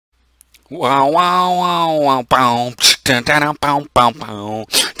Wow, wow, wow, wow, boom. Dun, dun, dun, boom, boom, boom.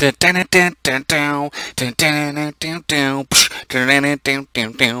 Dun, dun, dun, dun, dun, dun, dun, dun, dun, dun, dun, dun, dun,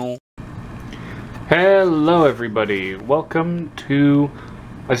 dun, dun. Hello, everybody. Welcome to,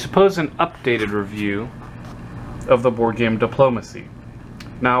 I suppose, an updated review of the board game Diplomacy.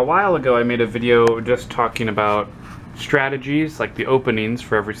 Now, a while ago, I made a video just talking about strategies, like the openings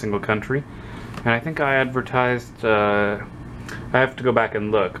for every single country, and I think I advertised. I have to go back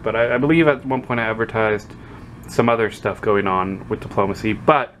and look, but I believe at one point I advertised some other stuff going on with Diplomacy,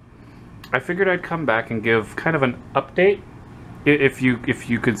 but I figured I'd come back and give kind of an update, if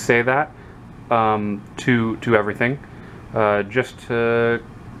you could say that, to everything, just to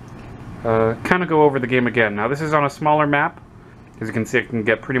kind of go over the game again. Now, this is on a smaller map. As you can see, I can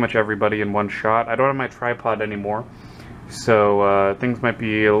get pretty much everybody in one shot. I don't have my tripod anymore, so things might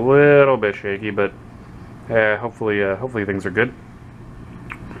be a little bit shaky, but hopefully things are good.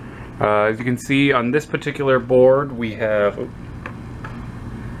 As you can see on this particular board, we have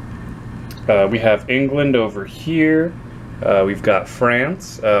England over here. We've got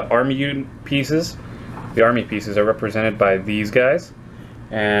France. Army pieces. The army pieces are represented by these guys,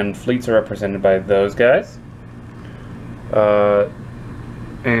 and fleets are represented by those guys.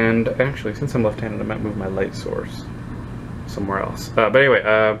 And actually, since I'm left-handed, I might move my light source somewhere else. But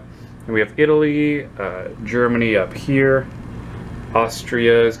anyway, we have Italy, Germany up here.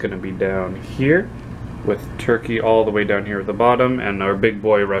 Austria is going to be down here, with Turkey all the way down here at the bottom, and our big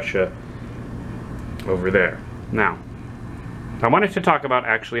boy Russia over there. Now, I wanted to talk about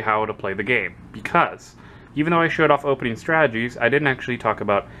actually how to play the game, because even though I showed off opening strategies, I didn't actually talk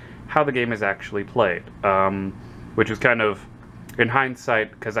about how the game is actually played, which is kind of, in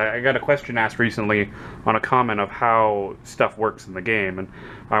hindsight, because I got a question asked recently on a comment of how stuff works in the game, and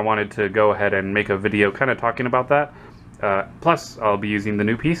I wanted to go ahead and make a video kind of talking about that. Plus, I'll be using the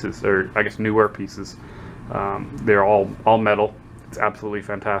new pieces, or I guess newer pieces. They're all metal. It's absolutely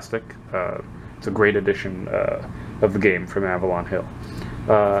fantastic. It's a great addition of the game from Avalon Hill.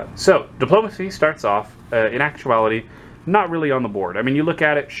 So, Diplomacy starts off, in actuality, not really on the board. I mean, you look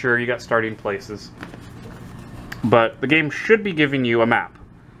at it, sure, you got starting places, but the game should be giving you a map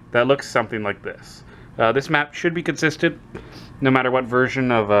that looks something like this. This map should be consistent no matter what version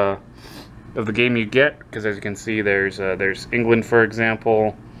of the game you get, because as you can see, there's England, for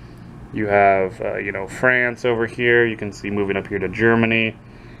example. You have France over here. You can see moving up here to Germany,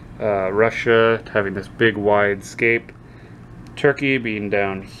 Russia having this big wide scape, Turkey being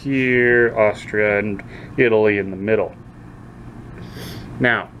down here, Austria, and Italy in the middle.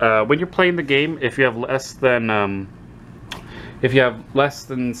 Now, when you're playing the game, if you have less than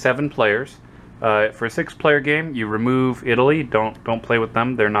 7 players, for a 6-player game, you remove Italy. Don't play with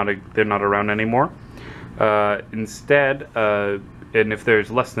them. They're not around anymore. Instead, and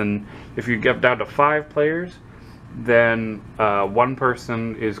if you get down to 5 players, then one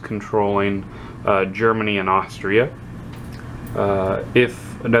person is controlling Germany and Austria.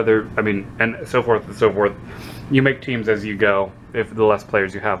 If another, and so forth and so forth. You make teams as you go, if the less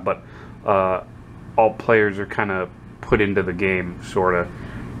players you have, but all players are kind of put into the game, sort of,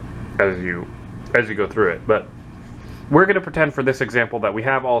 as you go through it. But we're going to pretend for this example that we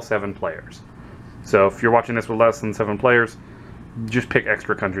have all 7 players. So if you're watching this with less than 7 players, just pick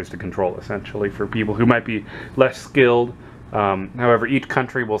extra countries to control, essentially, for people who might be less skilled. However, each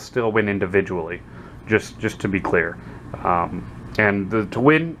country will still win individually, just to be clear. And to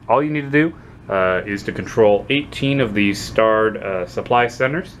win, all you need to do is to control 18 of these starred supply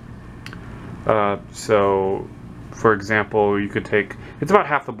centers. So, for example, you could take, it's about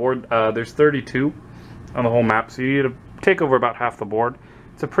half the board. There's 32 on the whole map, so you need to take over about half the board.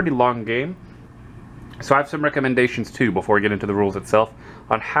 It's a pretty long game. So I have some recommendations too, before we get into the rules itself,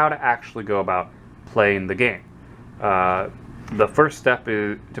 on how to actually go about playing the game. The first step,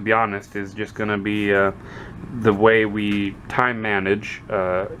 is, to be honest, is just going to be the way we time manage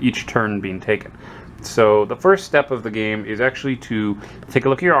each turn being taken. So the first step of the game is actually to take a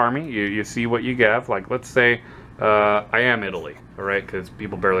look at your army. You see what you have. Like, let's say I am Italy, all right? Because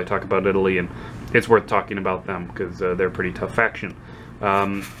people barely talk about Italy, and it's worth talking about them because they're a pretty tough faction.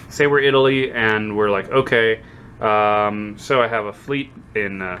 Say we're Italy, and we're like, okay, so I have a fleet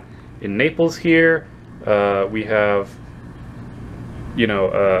in Naples here. We have,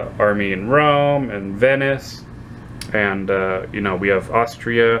 army in Rome and Venice, and we have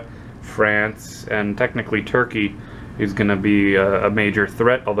Austria, France, and technically Turkey is going to be a major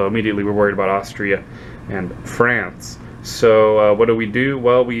threat, although immediately we're worried about Austria and France. So what do?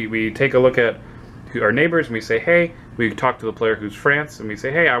 Well, we take a look at who are neighbors, and we say, hey, we talk to the player who's France, and we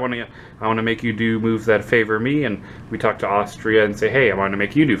say, hey, I want to make you do moves that favor me, and we talk to Austria and say, hey, I want to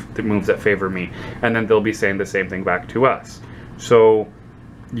make you do moves that favor me, and then they'll be saying the same thing back to us. So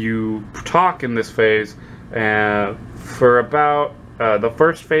you talk in this phase for about the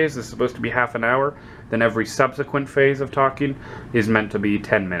first phase is supposed to be half an hour. Then every subsequent phase of talking is meant to be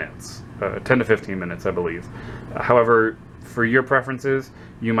 10 minutes, 10 to 15 minutes, I believe. However, for your preferences,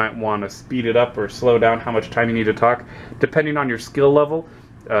 you might want to speed it up or slow down how much time you need to talk, depending on your skill level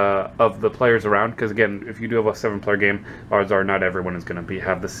of the players around. Because again, if you do have a 7-player game, odds are not everyone is going to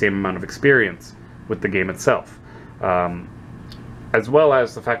have the same amount of experience with the game itself. As well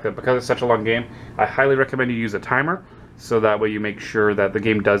as the fact that because it's such a long game, I highly recommend you use a timer, so that way you make sure that the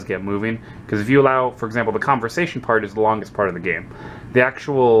game does get moving. Because if you allow, for example, the conversation part is the longest part of the game. The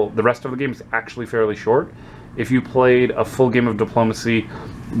rest of the game is actually fairly short. If you played a full game of diplomacy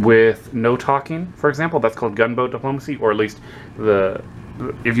with no talking, for example, that's called gunboat diplomacy, or at least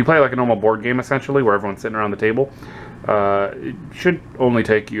if you play like a normal board game, essentially, where everyone's sitting around the table, it should only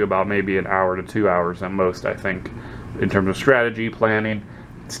take you about maybe an hour to 2 hours at most, I think, in terms of strategy, planning.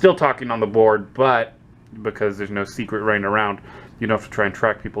 Still talking on the board, but because there's no secret running around, you don't have to try and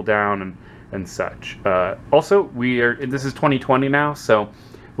track people down and such. Also, this is 2020 now, so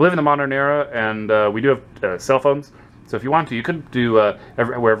we live in the modern era, and we do have cell phones. So if you want to, you could do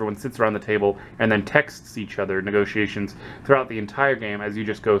where everyone sits around the table and then texts each other negotiations throughout the entire game as you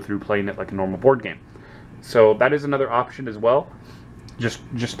just go through playing it like a normal board game. So that is another option as well.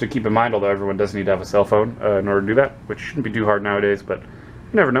 Just to keep in mind, although everyone does need to have a cell phone in order to do that, which shouldn't be too hard nowadays, but you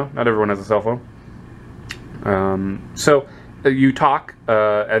never know. Not everyone has a cell phone. So you talk,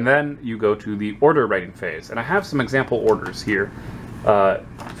 and then you go to the order writing phase. And I have some example orders here.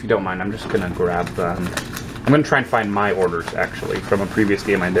 If you don't mind, I'm just going to grab them. I'm going to try and find my orders, actually, from a previous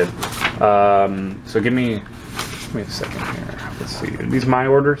game I did. So give me a second here. Let's see. Are these my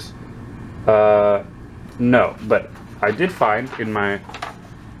orders? No, but I did find in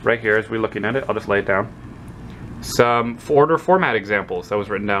right here, as we're looking at it, I'll just lay it down, some order format examples that was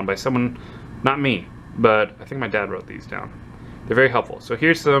written down by someone, not me, but I think my dad wrote these down. They're very helpful. So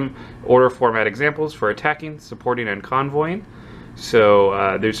here's some order format examples for attacking, supporting, and convoying.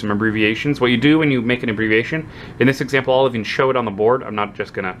 So there's some abbreviations. What you do when you make an abbreviation, in this example I'll even show it on the board. I'm not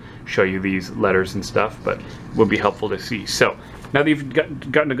just going to show you these letters and stuff, but it would be helpful to see. So now that you've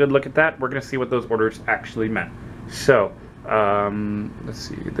gotten a good look at that, we're going to see what those orders actually meant. So let's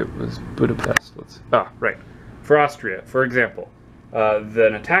see, there was Budapest. Right. For Austria, for example,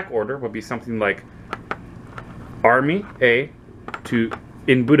 an attack order would be something like Army A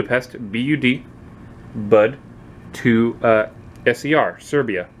in Budapest, BUD, Bud, to SER,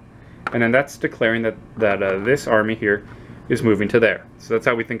 Serbia. And then that's declaring that this army here is moving to there. So that's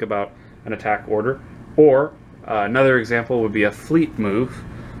how we think about an attack order. Or another example would be a fleet move,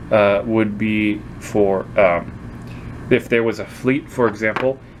 would be for if there was a fleet, for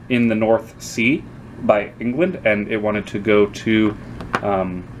example, in the North Sea by England, and it wanted to go to,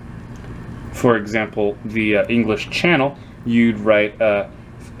 for example, the English Channel, you'd write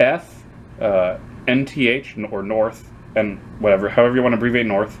F, NTH, or North, and whatever, however you want to abbreviate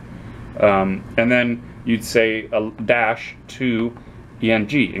North, and then you'd say a dash to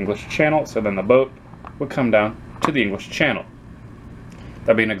ENG, English Channel, so then the boat would come down to the English Channel.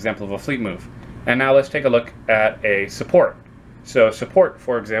 That'd be an example of a fleet move. And now let's take a look at a support. So support,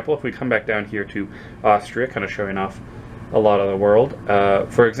 for example, if we come back down here to Austria, kind of showing off a lot of the world.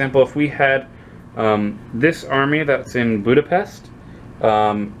 For example, if we had this army that's in Budapest,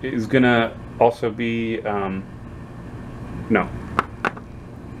 is going to also be, no,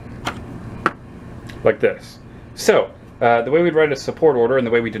 like this. So the way we'd write a support order, and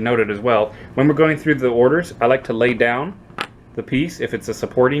the way we denote it as well, when we're going through the orders, I like to lay down the piece if it's a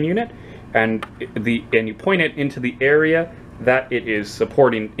supporting unit, and you point it into the area that it is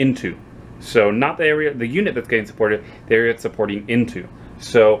supporting into. So not the unit that's getting supported, the area it's supporting into.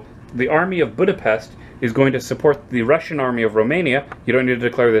 So the army of Budapest is going to support the Russian army of Romania. You don't need to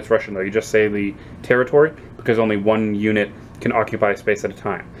declare this Russian though, you just say the territory, because only one unit can occupy space at a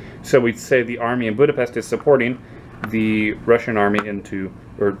time. So we'd say the army in Budapest is supporting the Russian army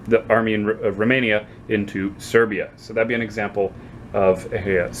or the army of Romania into Serbia. So that'd be an example of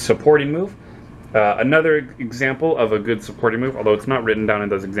a supporting move. Another example of a good supporting move, although it's not written down in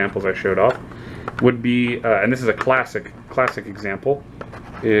those examples I showed off, would be, and this is a classic example,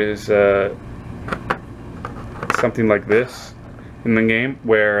 is something like this in the game,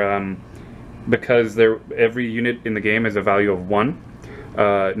 where because every unit in the game is a value of 1.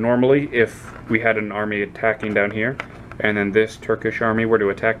 Normally, if we had an army attacking down here, and then this Turkish army were to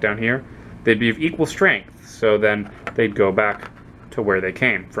attack down here, they'd be of equal strength, so then they'd go back to where they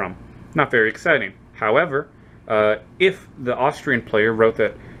came from. Not very exciting. However, if the Austrian player wrote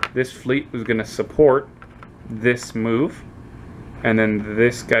that this fleet was going to support this move, and then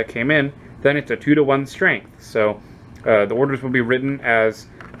this guy came in, then it's a 2-to-1 strength. So the orders will be written as,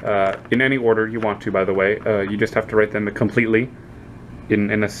 in any order you want to, by the way. You just have to write them completely in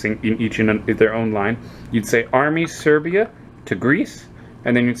each in their own line. You'd say Army Serbia to Greece,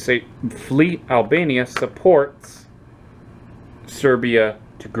 and then you'd say Fleet Albania supports Serbia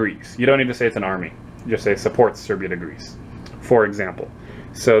to Greece. You don't need to say it's an army. You just say supports Serbia to Greece, for example.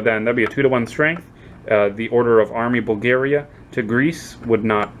 So then that'd be a 2-to-1 strength. The order of Army Bulgaria to Greece would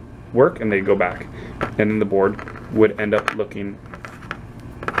not work, and they'd go back. And then the board would end up looking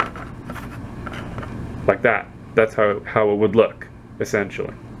like that. That's how it would look,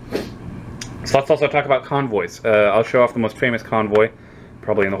 essentially. So let's also talk about convoys. I'll show off the most famous convoy,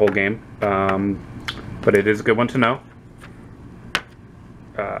 probably in the whole game, but it is a good one to know.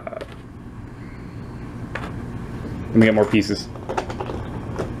 Let me get more pieces,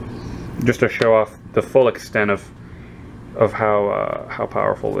 just to show off the full extent of how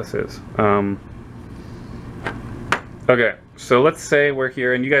powerful this is. Okay, so let's say we're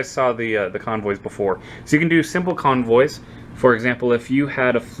here, and you guys saw the convoys before. So you can do simple convoys. For example, if you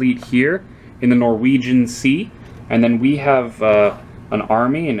had a fleet here in the Norwegian Sea, and then we have an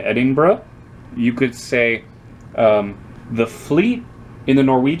army in Edinburgh, you could say the fleet in the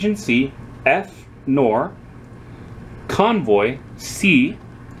Norwegian Sea, F Nor, convoy C,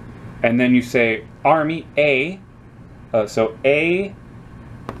 and then you say army A, so A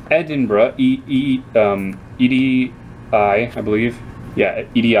Edinburgh, EDI, I believe, yeah,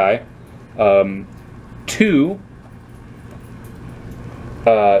 EDI, to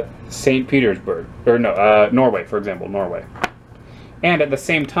St. Petersburg, or no, Norway, for example, Norway. And at the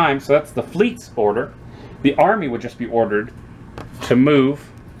same time, so that's the fleet's order, the army would just be ordered to move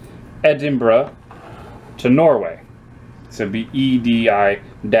Edinburgh to Norway. So it'd be EDI-NOR,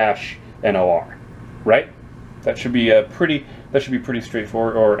 right? That should be pretty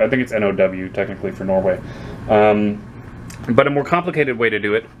straightforward, or I think it's NOW technically for Norway. But a more complicated way to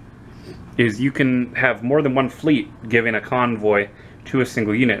do it is you can have more than one fleet giving a convoy to a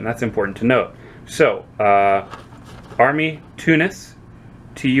single unit, and that's important to note. So, Army Tunis,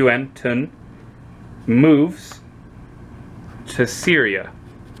 TUN, Tun, moves to Syria.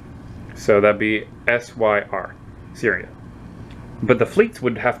 So that'd be SYR, Syria. But the fleets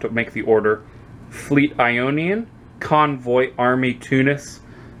would have to make the order Fleet Ionian, convoy Army Tunis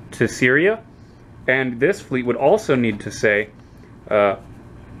to Syria. And this fleet would also need to say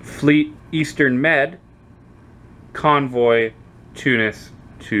Fleet Eastern Med, convoy Tunis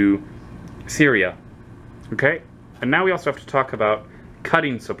to Syria. Okay? And now we also have to talk about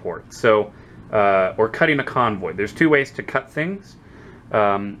cutting support. So, or cutting a convoy. There's two ways to cut things,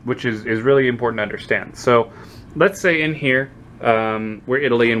 which is really important to understand. So, let's say in here, we're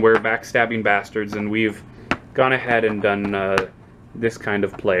Italy and we're backstabbing bastards, and we've gone ahead and done this kind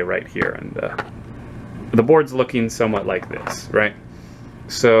of play right here. And the board's looking somewhat like this, right?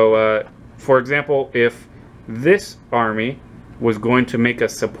 So, for example, if this army was going to make a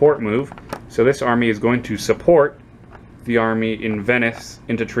support move, so this army is going to support the army in Venice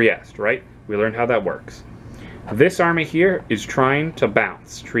into Trieste, right? We learned how that works. This army here is trying to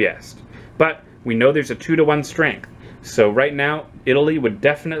bounce Trieste, but we know there's a 2-to-1 strength. So right now, Italy would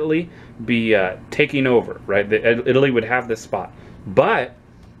definitely be taking over, right? Italy would have this spot. But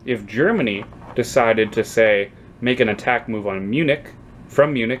if Germany decided to, say, make an attack move on Munich,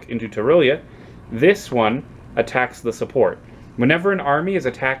 from Munich into Tyrolia, this one attacks the support. Whenever an army is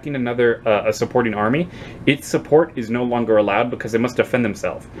attacking another a supporting army, its support is no longer allowed because they must defend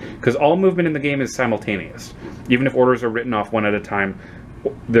themselves. Because all movement in the game is simultaneous. Even if orders are written off one at a time,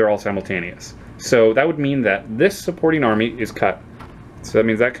 they're all simultaneous. So that would mean that this supporting army is cut. So that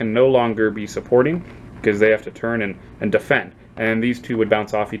means that can no longer be supporting because they have to turn and defend. And these two would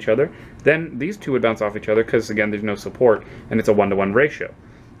bounce off each other. Then these two would bounce off each other because, again, there's no support, and it's a 1-to-1 ratio.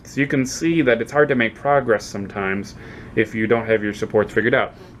 So you can see that it's hard to make progress sometimes if you don't have your supports figured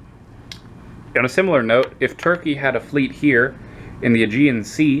out. On a similar note, if Turkey had a fleet here in the Aegean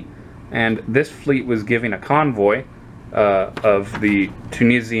Sea, and this fleet was giving a convoy of the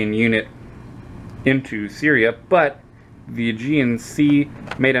Tunisian unit into Syria, but the Aegean Sea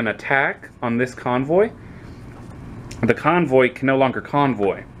made an attack on this convoy, the convoy can no longer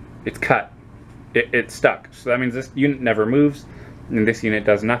convoy. It's cut. It's stuck. So that means this unit never moves, and this unit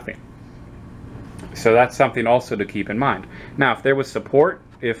does nothing. So that's something also to keep in mind. Now, if there was support,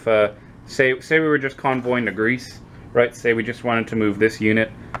 if say we were just convoying to Greece, right? Say we just wanted to move this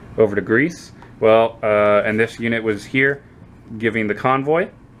unit over to Greece. Well, and this unit was here giving the convoy.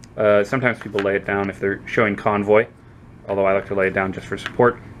 Sometimes people lay it down if they're showing convoy, although I like to lay it down just for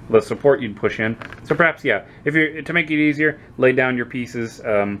support. The support you'd push in. So perhaps, yeah, if you're to make it easier, lay down your pieces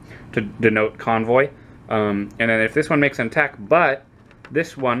to denote convoy. And then if this one makes an attack, but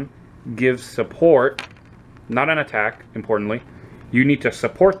this one gives support, not an attack, importantly, you need to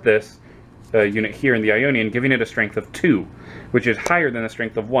support this unit here in the Ionian, giving it a strength of 2, which is higher than the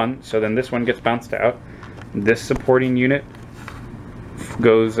strength of 1, so then this one gets bounced out. This supporting unit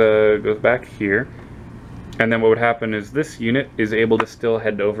goes back here. And then what would happen is this unit is able to still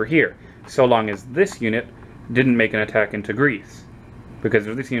head over here, so long as this unit didn't make an attack into Greece. Because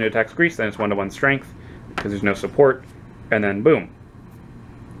if this unit attacks Greece, then it's 1-to-1 strength, because there's no support, and then boom.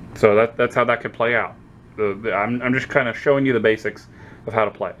 So that's how that could play out. I'm just kind of showing you the basics of how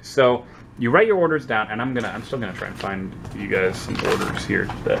to play. So you write your orders down, and I'm still gonna try and find you guys some orders here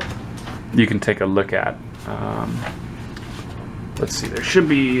that you can take a look at. Let's see, there should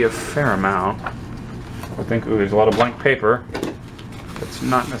be a fair amount. I think, ooh, there's a lot of blank paper. That's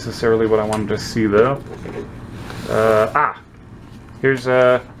not necessarily what I wanted to see, though. Here's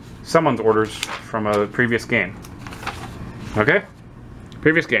someone's orders from a previous game. Okay?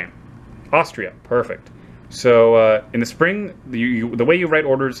 Previous game. Austria. Perfect. So, in the spring, the way you write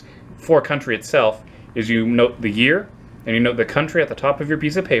orders for a country itself is you note the year, and you note the country at the top of your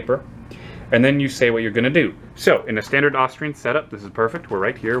piece of paper, and then you say what you're going to do. So, in a standard Austrian setup, this is perfect. We're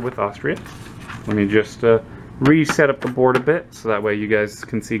right here with Austria. Let me just reset up the board a bit, so that way you guys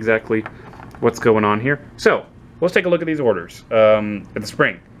can see exactly what's going on here. So, let's take a look at these orders at the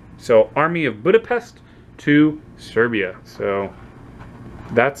spring. So, Army of Budapest to Serbia. So,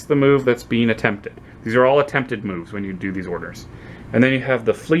 that's the move that's being attempted. These are all attempted moves when you do these orders. And then you have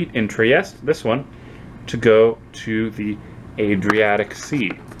the fleet in Trieste, this one, to go to the Adriatic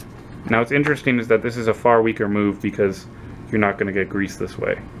Sea. Now, what's interesting is that this is a far weaker move because you're not going to get Greece this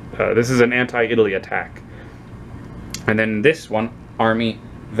way. This is an anti-Italy attack. And then this one, Army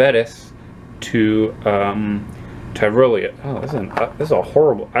Vetus to Tyrolia. Oh, this is a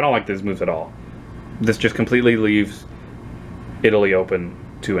horrible... I don't like these moves at all. This just completely leaves Italy open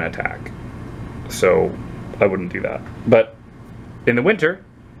to an attack. So, I wouldn't do that. But in the winter,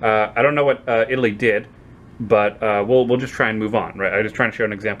 I don't know what Italy did, but we'll just try and move on, right? I'm just trying to show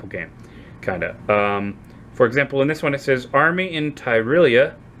an example game, kind of. For example, in this one it says, Army in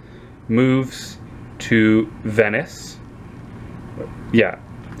Tyrolia moves to Venice. Yeah,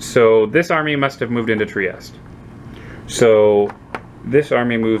 so this army must have moved into Trieste. So this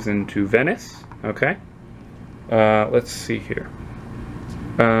army moves into Venice, okay? Let's see here.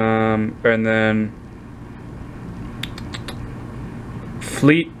 And then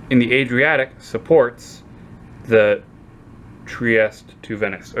fleet in the Adriatic supports the Trieste to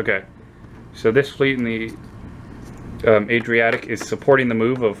Venice. Okay, so this fleet in the Adriatic is supporting the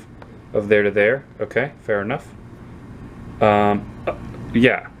move of there to there. Okay, fair enough.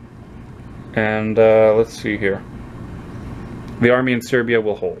 Yeah, and let's see here. The army in Serbia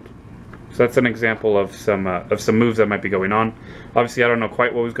will hold. So that's an example of some moves that might be going on. Obviously, I don't know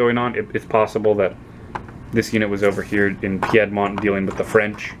quite what was going on. It's possible that this unit was over here in Piedmont dealing with the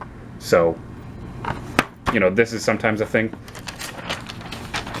French. So, you know, this is sometimes a thing.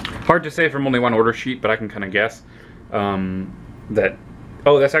 Hard to say from only one order sheet, but I can kind of guess that...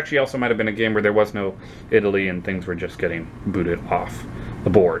 Oh, that's actually also might have been a game where there was no Italy and things were just getting booted off the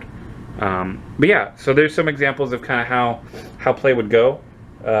board. But yeah, so there's some examples of kind of how play would go,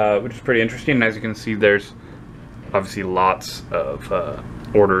 which is pretty interesting. And as you can see, there's obviously lots of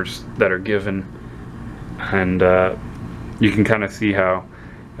orders that are given, and you can kind of see how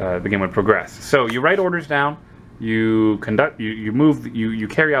the game would progress. So you write orders down, you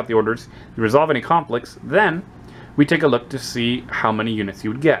carry out the orders, you resolve any conflicts, then we take a look to see how many units you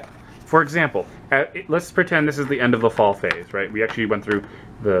would get. For example, let's pretend this is the end of the fall phase, right? We actually went through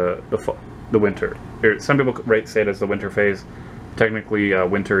the winter. Some people say it as the winter phase. Technically,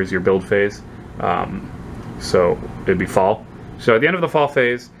 winter is your build phase, so it'd be fall. So at the end of the fall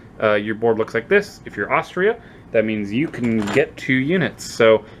phase, your board looks like this. If you're Austria, that means you can get 2 units.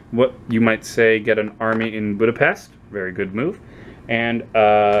 So what you might say, get an army in Budapest, very good move. And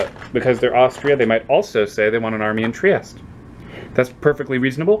because they're Austria, they might also say they want an army in Trieste. That's perfectly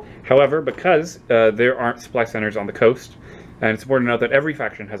reasonable. However, because there aren't supply centers on the coast, and it's important to note that every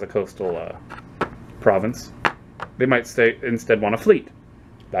faction has a coastal province, they might instead want a fleet.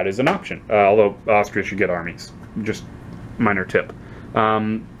 That is an option, although Austria should get armies. Just minor tip.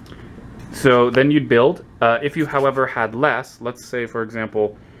 So then you'd build. If you, however, had less, let's say, for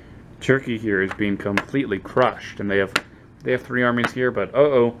example, Turkey here is being completely crushed, and they have They have 3 armies here, but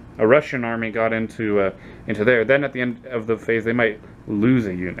uh-oh, a Russian army got into there. Then at the end of the phase, they might lose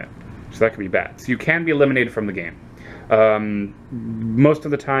a unit. So that could be bad. So you can be eliminated from the game. Most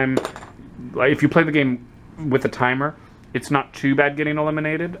of the time, like, if you play the game with a timer, it's not too bad getting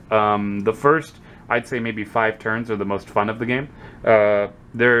eliminated. The first, I'd say maybe 5 turns are the most fun of the game. There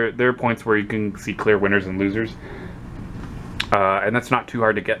are points where you can see clear winners and losers. And that's not too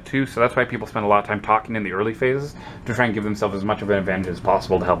hard to get to, so that's why people spend a lot of time talking in the early phases to try and give themselves as much of an advantage as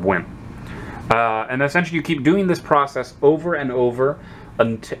possible to help win. And essentially you keep doing this process over and over,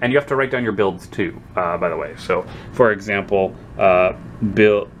 and you have to write down your builds too, by the way. So, for example,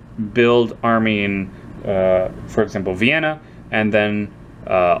 build army in, for example, Vienna, and then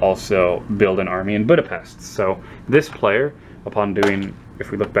also build an army in Budapest. So this player, upon doing,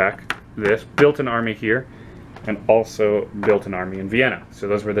 if we look back, this, built an army here, and also built an army in Vienna. So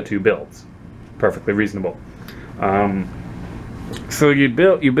those were the 2 builds. Perfectly reasonable. So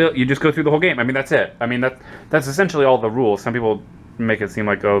you just go through the whole game. I mean, that's it. I mean, that's essentially all the rules. Some people make it seem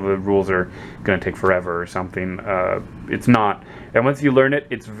like, oh, the rules are going to take forever or something. It's not. And once you learn it,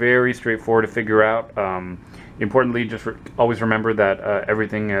 it's very straightforward to figure out. Importantly, just always remember that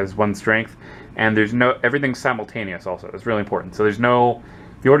everything has one strength, and everything's simultaneous also. It's really important. So there's no...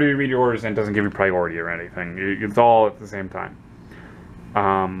 The order you read your orders in doesn't give you priority or anything. It's all at the same time.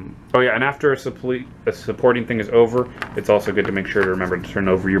 Oh yeah, and after a supporting thing is over, it's also good to make sure to remember to turn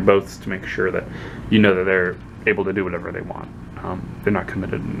over your boats to make sure that you know that they're able to do whatever they want. They're not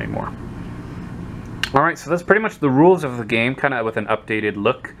committed anymore. Alright, so that's pretty much the rules of the game, kind of with an updated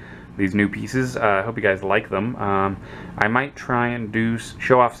look. These new pieces. I hope you guys like them. I might try and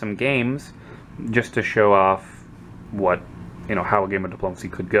show off some games just to show off how a game of diplomacy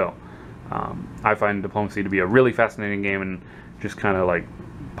could go. I find diplomacy to be a really fascinating game, and just kind of like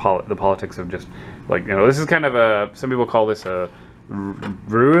the politics of just like, this is kind of some people call this a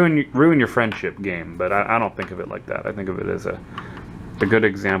ruin your friendship game, but I don't think of it like that. I think of it as a good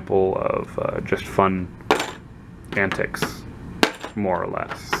example of just fun antics, more or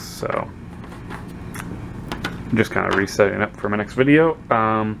less. So I'm just kind of resetting up for my next video.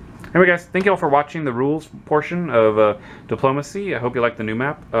 Anyway guys, thank you all for watching the rules portion of Diplomacy. I hope you like the new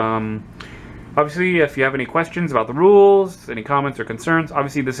map. Obviously, if you have any questions about the rules, any comments or concerns,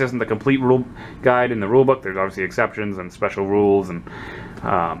 obviously this isn't the complete rule guide in the rulebook. There's obviously exceptions and special rules and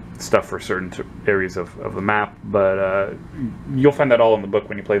stuff for certain areas of the map, but you'll find that all in the book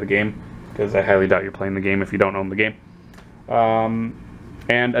when you play the game, because I highly doubt you're playing the game if you don't own the game.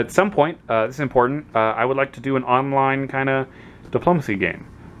 And at some point, this is important, I would like to do an online kind of diplomacy game.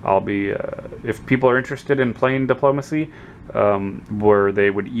 I'll be, if people are interested in playing diplomacy, where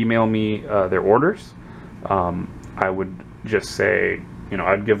they would email me their orders, I would just say,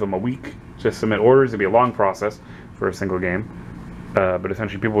 I'd give them a week to submit orders. It'd be a long process for a single game, but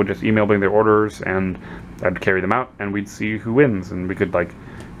essentially people would just email me their orders, and I'd carry them out, and we'd see who wins, and we could maybe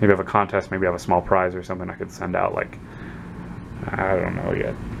have a contest, maybe have a small prize or something I could send out, I don't know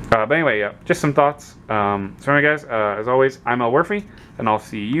yet. But anyway, yeah, just some thoughts. So anyway guys, as always, I'm Elwirfy, and I'll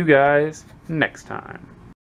see you guys next time.